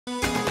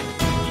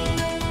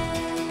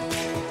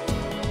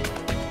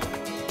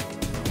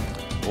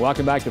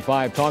Welcome back to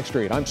 5 Talk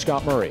Street. I'm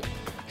Scott Murray.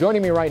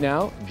 Joining me right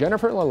now,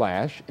 Jennifer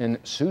LaLash and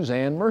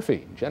Suzanne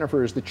Murphy.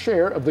 Jennifer is the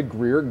chair of the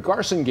Greer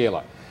Garson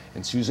Gala,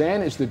 and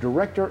Suzanne is the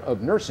director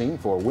of nursing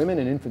for women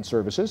and infant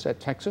services at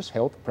Texas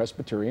Health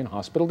Presbyterian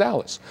Hospital,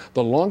 Dallas,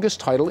 the longest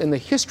title in the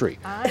history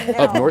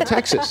of North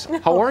Texas.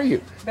 How are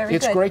you? Very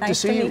it's good. great Nice to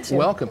see you.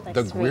 Welcome,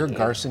 the Greer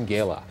Garson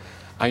Gala.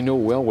 I know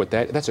well what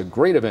that's a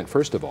great event,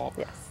 first of all.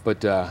 Yes.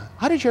 But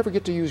how did you ever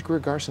get to use Greer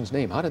Garson's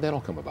name? How did that all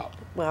come about?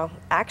 Well,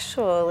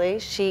 actually,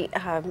 she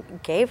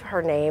gave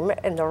her name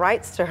and the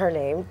rights to her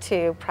name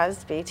to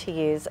Presby to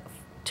use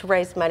to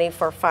raise money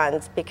for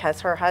funds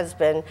because her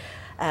husband,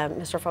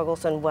 Mr.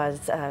 Fogelson,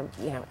 was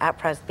at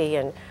Presby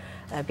and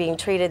being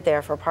treated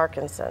there for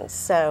Parkinson's.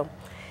 So.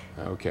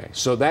 Okay,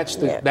 so that's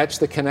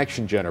the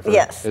connection, Jennifer.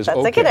 Yes, that's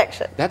the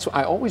connection. That's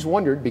I always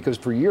wondered, because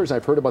for years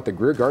I've heard about the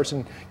Greer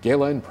Garson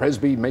Gala, and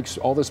Presby makes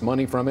all this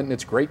money from it, and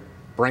it's great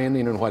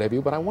branding and what have you,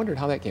 but I wondered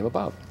how that came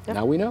about. Yep.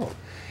 Now we know.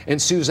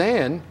 And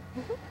Suzanne,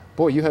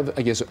 boy, you have,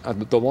 I guess,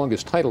 the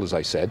longest title, as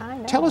I said. I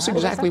know. Tell us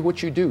exactly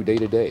what you do day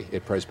to day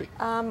at Presby.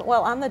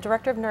 Well, I'm the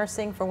director of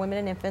nursing for women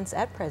and infants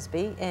at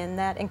Presby, and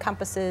that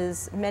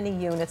encompasses many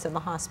units in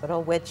the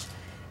hospital, which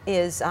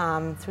is,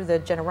 through the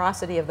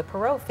generosity of the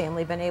Perot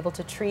family, been able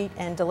to treat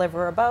and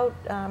deliver about,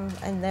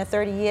 in their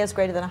 30 years,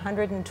 greater than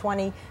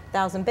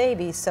 120,000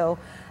 babies. So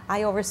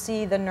I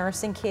oversee the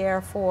nursing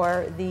care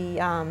for the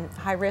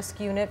high-risk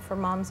unit for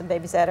moms and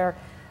babies that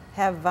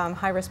have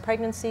high-risk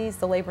pregnancies,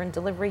 the labor and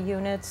delivery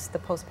units, the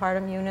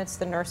postpartum units,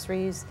 the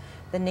nurseries,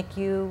 the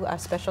NICU,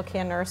 special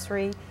care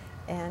nursery,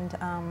 and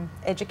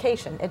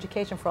education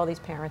for all these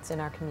parents in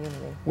our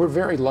community. We're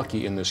very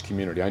lucky in this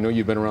community. I know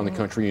you've been around the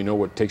country, you know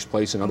what takes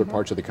place in other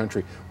parts of the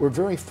country. We're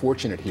very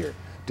fortunate here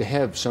to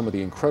have some of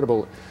the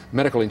incredible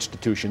medical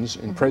institutions,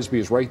 and Presby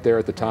is right there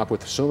at the top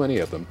with so many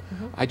of them.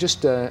 I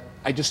just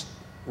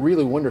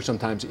really wonder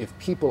sometimes if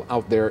people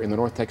out there in the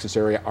North Texas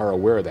area are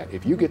aware of that.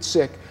 If you get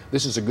sick,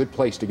 this is a good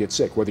place to get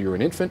sick, whether you're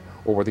an infant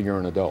or whether you're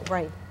an adult.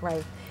 Right,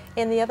 right.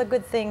 And the other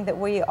good thing that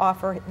we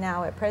offer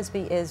now at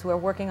Presby is we're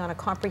working on a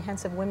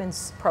comprehensive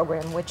women's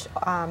program, which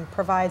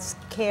provides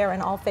care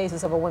in all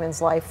phases of a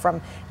woman's life, from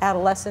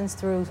adolescence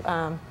through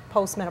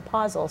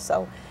postmenopausal.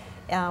 So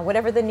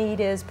whatever the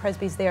need is,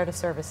 Presby's there to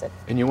service it.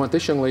 And you want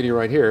this young lady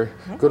right here,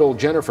 good old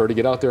Jennifer, to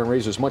get out there and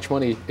raise as much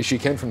money as she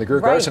can from the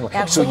Greer Garson.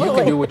 So you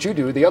can do what you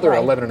do the other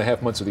 11 and a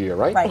half months of the year,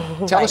 right?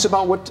 Tell us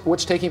about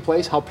what's taking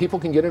place, how people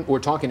can get in. We're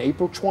talking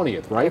April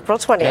 20th, right? April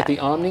 20th. At the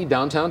Omni,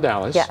 downtown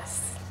Dallas.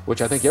 Yes.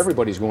 Which I think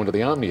everybody's going to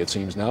the Omni, it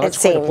seems now. It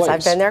seems.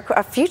 I've been there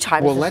a few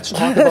times. Well, let's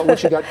talk about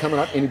what you got coming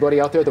up. Anybody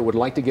out there that would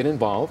like to get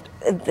involved?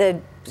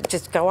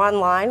 Just go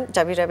online,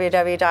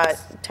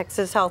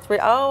 www.texashealth.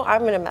 Oh, I'm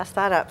going to mess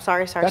that up.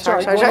 Sorry. That's all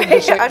right. I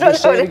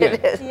don't know what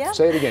it is. Yeah.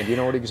 Say it again. Do you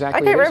know what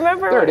exactly I can't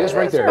remember. There it is,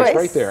 right there. It's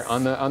right there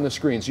on the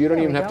screen. So you don't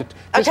even have to.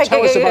 Just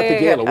tell us about the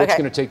gala. What's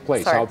going to take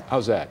place?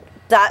 How's that?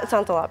 That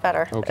sounds a lot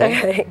better.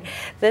 Okay.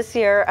 This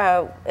year,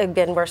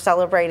 again, we're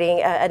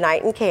celebrating A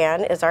Night in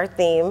Cannes is our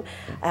theme.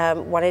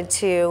 Wanted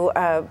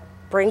to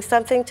bring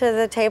something to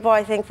the table.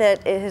 I think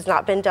that it has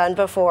not been done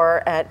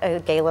before at a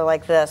gala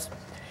like this.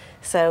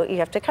 So you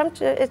have to come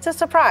to, it's a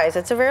surprise.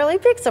 It's a really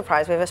big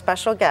surprise. We have a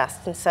special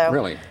guest. And so.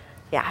 Really?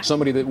 Yeah.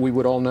 Somebody that we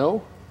would all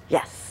know?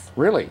 Yes.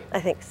 Really?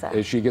 I think so.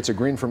 As she gets a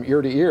grin from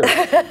ear to ear.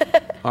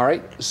 All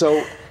right.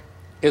 So,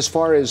 as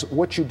far as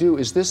what you do,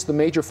 is this the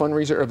major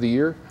fundraiser of the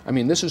year? I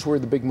mean, this is where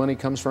the big money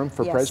comes from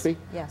for Presby?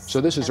 Yes. So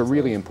this is a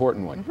really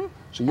important one.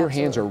 So your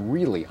hands are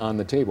really on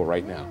the table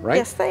right now, right?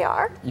 Yes, they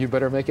are. You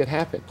better make it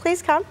happen.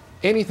 Please come.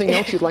 Anything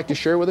else you'd like to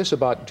share with us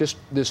about just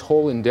this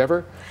whole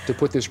endeavor to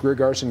put this Greer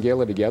Garson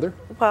Gala together?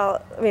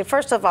 Well, I mean,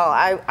 first of all,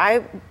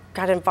 I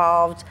got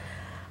involved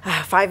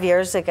 5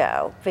 years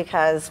ago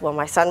because, well,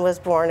 my son was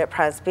born at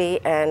Presby,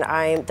 and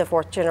I'm the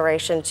 4th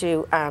generation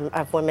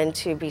of women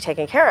to be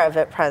taken care of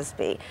at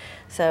Presby.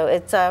 So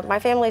it's my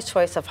family's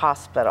choice of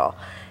hospital.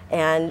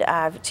 And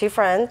I have 2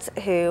 friends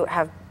who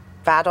have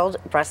battled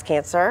breast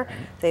cancer.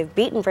 They've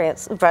beaten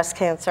breast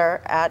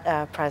cancer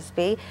at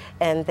Presby,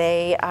 and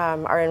they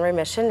are in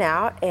remission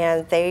now,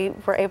 and they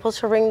were able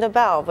to ring the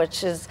bell,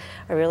 which is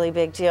a really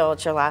big deal.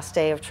 It's your last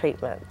day of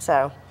treatment.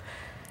 So.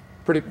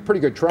 Pretty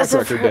good track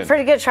record then.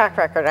 Pretty good track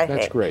record, I think.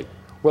 That's great.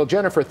 Well,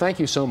 Jennifer, thank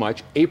you so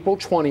much. April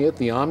 20th,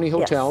 the Omni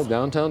Hotel,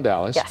 downtown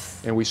Dallas.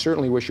 Yes. And we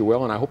certainly wish you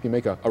well, and I hope you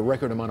make a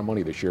record amount of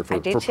money this year for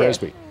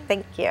Presby.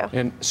 Thank you.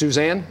 And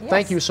Suzanne,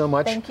 thank you so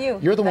much. Thank you.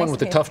 You're the one with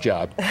the tough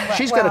job.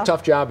 She's got a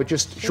tough job, but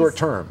just short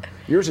term.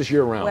 Yours is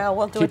year round. Well,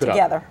 we'll do it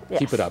together.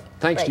 Keep it up.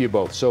 Thanks to you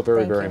both so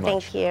very much.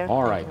 Thank you.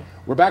 All right.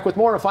 We're back with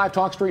more of 5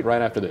 Talk Street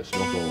right after this.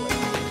 Don't go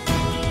away.